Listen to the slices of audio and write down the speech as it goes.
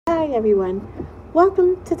everyone.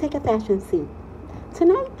 Welcome to Take a Fashion Seat.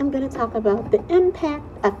 Tonight I'm going to talk about the impact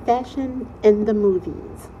of fashion in the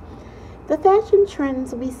movies. The fashion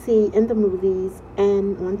trends we see in the movies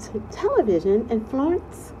and on television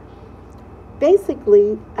influence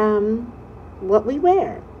basically what we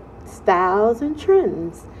wear, styles and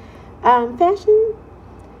trends. Fashion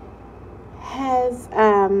has,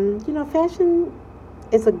 fashion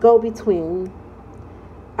is a go-between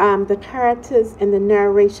the characters and the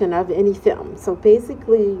narration of any film. So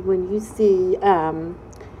basically, when you see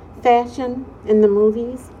fashion in the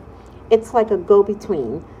movies, it's like a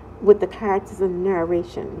go-between with the characters and the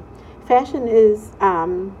narration. Fashion is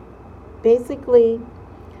basically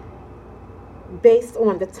based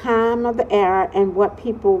on the time of the era and what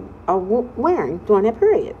people are wearing during that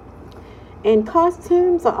period. And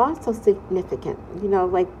costumes are also significant.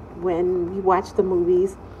 Like when you watch the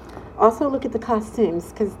movies, also look at the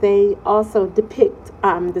costumes because they also depict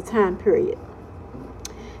the time period.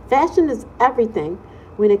 Fashion is everything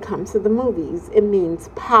when it comes to the movies. It means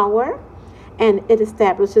power, and it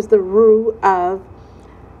establishes the rule of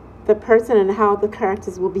the person and how the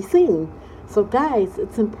characters will be seen. So guys,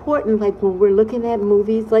 it's important, like when we're looking at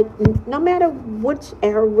movies, like no matter which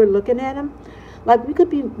era we're looking at them, like we could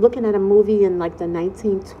be looking at a movie in like the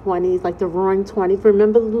 1920s, like the Roaring '20s.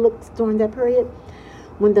 Remember the looks during that period?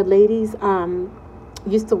 When the ladies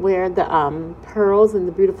used to wear the pearls and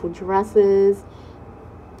the beautiful dresses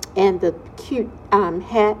and the cute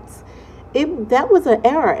hats. That was an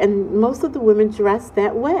era, and most of the women dressed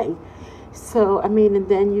that way. So, and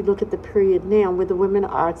then you look at the period now where the women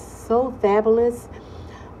are so fabulous.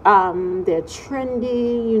 They're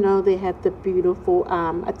trendy, they have the beautiful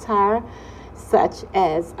attire, such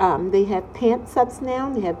as they have pant sets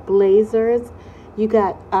now, they have blazers. You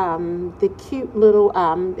got the cute little,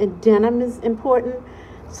 and denim is important.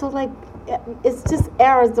 So, like, it's just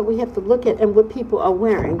eras that we have to look at and what people are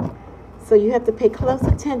wearing. So you have to pay close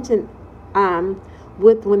attention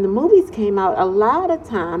with when the movies came out. A lot of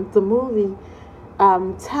times the movie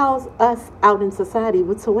tells us out in society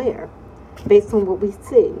what to wear based on what we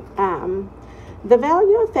see. The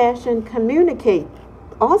value of fashion communicate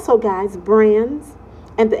also, guys, brands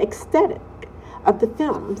and the aesthetic of the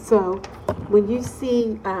film. So when you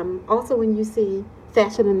see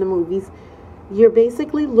fashion in the movies, you're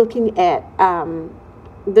basically looking at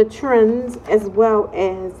the trends as well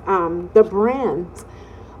as the brands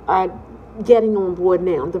are getting on board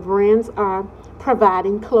now. The brands are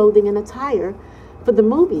providing clothing and attire for the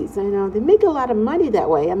movies. They make a lot of money that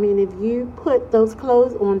way. If you put those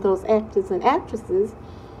clothes on those actors and actresses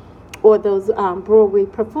or those Broadway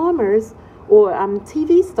performers or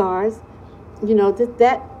TV stars,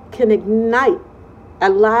 that can ignite a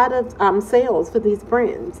lot of sales for these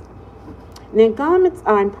brands. Now, garments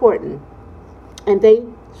are important, and they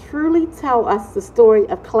truly tell us the story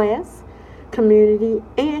of class, community,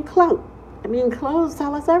 and clout. Clothes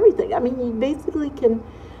tell us everything. You basically can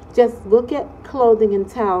just look at clothing and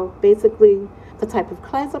tell basically the type of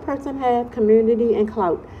class a person has, community, and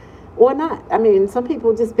clout, or not. Some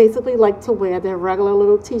people just basically like to wear their regular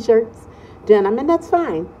little t-shirts, denim, and that's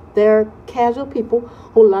fine. They're casual people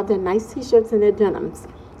who love their nice t-shirts and their denims,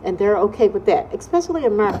 and they're okay with that, especially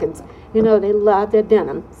Americans. They love their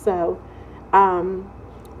denim. So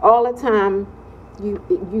all the time,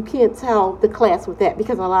 you can't tell the class with that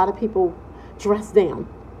because a lot of people dress down.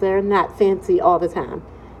 They're not fancy all the time.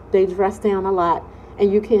 They dress down a lot,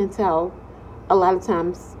 and you can't tell a lot of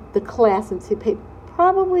times the class until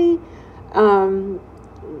probably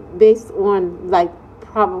based on like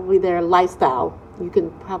probably their lifestyle. You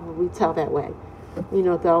can probably tell that way.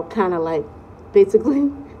 They'll kind of like,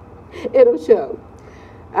 basically, it'll show.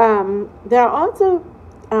 There are also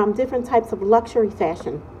different types of luxury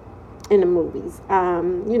fashion in the movies.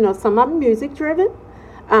 Some are music-driven,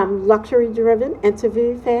 luxury-driven,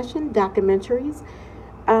 interview fashion, documentaries.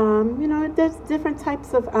 There's different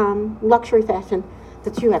types of luxury fashion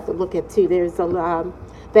that you have to look at, too. There's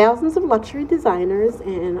thousands of luxury designers,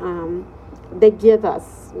 and they give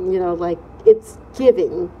us, it's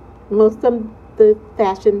giving. Most of the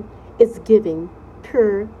fashion is giving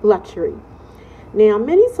pure luxury. Now,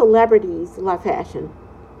 many celebrities love fashion,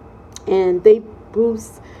 and they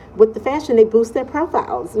boost with the fashion. They boost their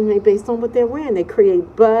profiles, based on what they're wearing. They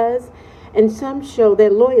create buzz, and some show their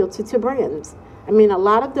loyalty to brands. A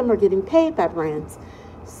lot of them are getting paid by brands,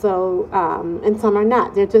 so and some are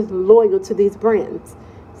not. They're just loyal to these brands.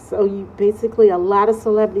 So you basically, a lot of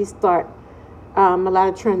celebrities start a lot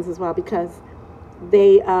of trends as well because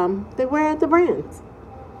they wear the brands.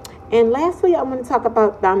 And lastly, I want to talk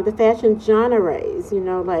about the fashion genres.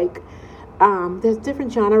 There's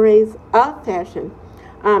different genres of fashion.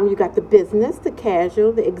 You got the business, the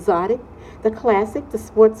casual, the exotic, the classic, the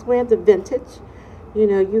sportswear, the vintage. You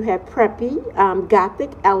know, you have preppy,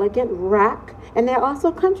 gothic, elegant, rock, and there are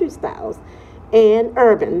also country styles and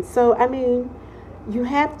urban. So, I mean, you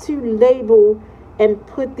have to label and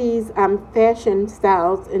put these fashion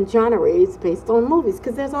styles and genres based on movies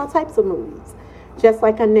because there's all types of movies. Just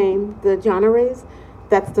like I named the genres,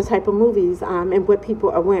 that's the type of movies and what people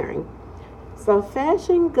are wearing. So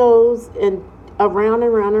fashion goes in around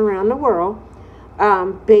and around and around the world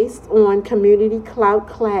based on community, clout,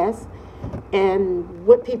 class, and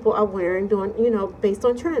what people are wearing, doing, you know, based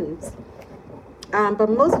on trends. But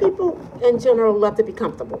most people in general love to be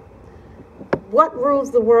comfortable. What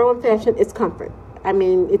rules the world in fashion is comfort. I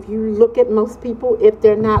mean, if you look at most people, if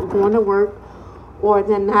they're not going to work or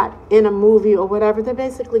they're not in a movie or whatever, they're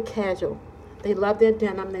basically casual. They love their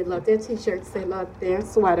denim, they love their t-shirts, they love their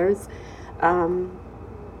sweaters, and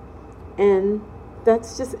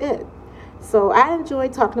that's just it. So I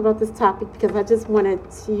enjoyed talking about this topic because I just wanted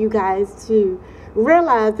you guys to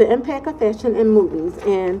realize the impact of fashion in movies.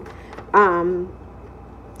 And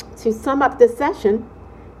to sum up this session,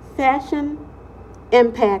 fashion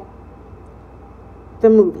impact the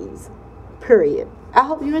movies, period. I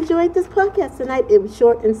hope you enjoyed this podcast tonight. It was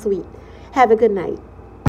short and sweet. Have a good night.